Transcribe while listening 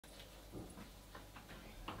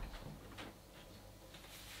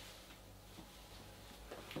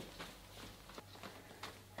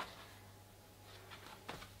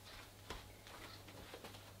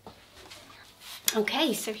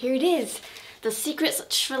Okay, so here it is. The Secrets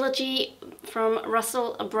Trilogy from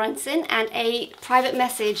Russell Brunson and a private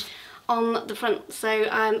message on the front. So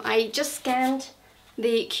I just scanned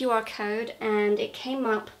the QR code and it came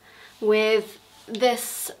up with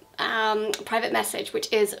this private message,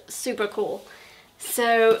 which is super cool.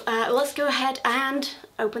 So let's go ahead and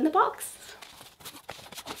open the box.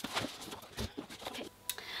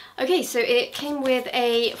 Okay, so it came with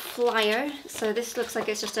a flyer. So this looks like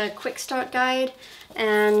it's just a quick start guide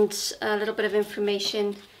and a little bit of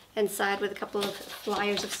information inside with a couple of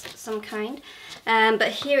flyers of some kind. But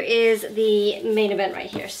here is the main event right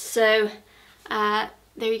here. So there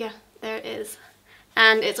you go, there it is.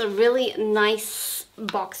 And it's a really nice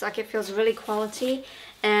box, like it feels really quality.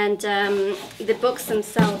 And the books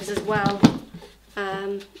themselves as well,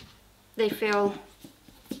 they feel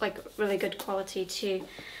like really good quality too.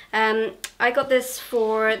 I got this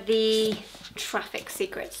for the traffic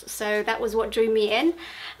secrets, so that was what drew me in,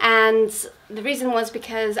 and the reason was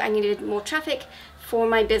because I needed more traffic for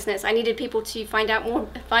my business. I needed people to find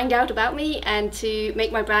out about me and to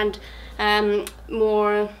make my brand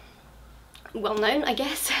more well-known, I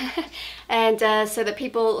guess, and so that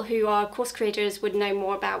people who are course creators would know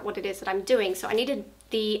more about what it is that I'm doing. So I needed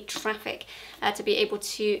the traffic to be able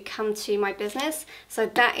to come to my business. So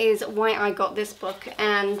that is why I got this book,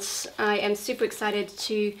 and I am super excited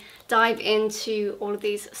to dive into all of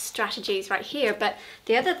these strategies right here. But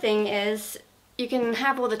the other thing is, you can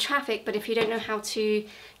have all the traffic, but if you don't know how to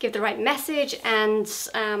give the right message and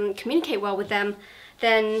communicate well with them,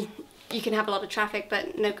 then you can have a lot of traffic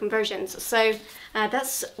but no conversions. So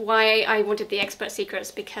that's why I wanted the Expert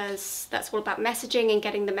Secrets, because that's all about messaging and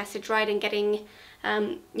getting the message right and getting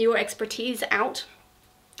your expertise out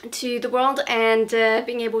to the world and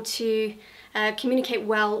being able to communicate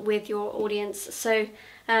well with your audience. So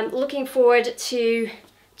looking forward to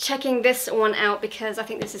checking this one out, because I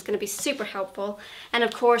think this is going to be super helpful. And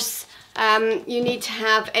of course you need to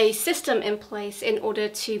have a system in place in order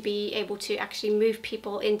to be able to actually move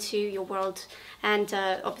people into your world, and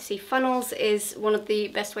obviously funnels is one of the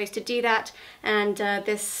best ways to do that, and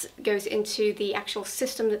this goes into the actual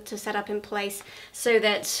system to set up in place so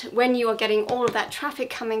that when you are getting all of that traffic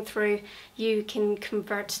coming through, you can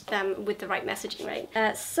convert them with the right messaging,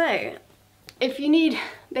 right? So if you need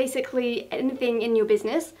basically anything in your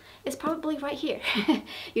business, it's probably right here.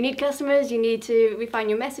 You need customers, you need to refine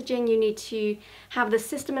your messaging, you need to have the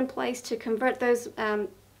system in place to convert those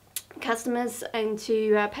customers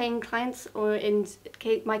into paying clients, or in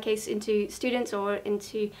my case into students or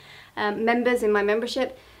into members in my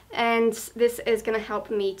membership, and this is going to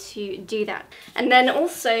help me to do that. And then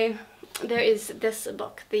also there is this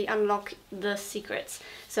book, the Unlock the Secrets.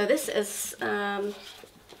 So this is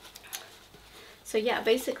so yeah,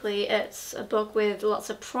 basically it's a book with lots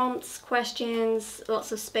of prompts, questions,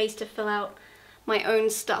 lots of space to fill out my own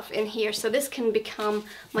stuff in here. So this can become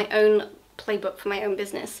my own playbook for my own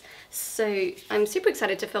business. So I'm super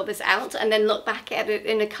excited to fill this out and then look back at it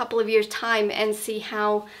in a couple of years' time and see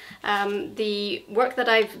how the work that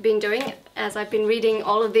I've been doing as I've been reading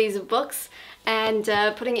all of these books and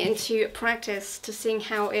putting it into practice, to seeing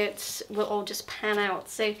how it will all just pan out.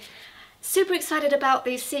 So super excited about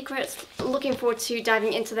these secrets, looking forward to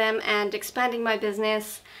diving into them and expanding my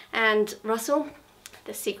business. And Russell,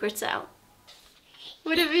 the secret's out.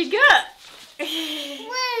 What have we got?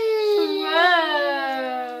 Wow!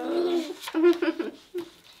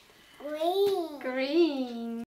 Green. Green.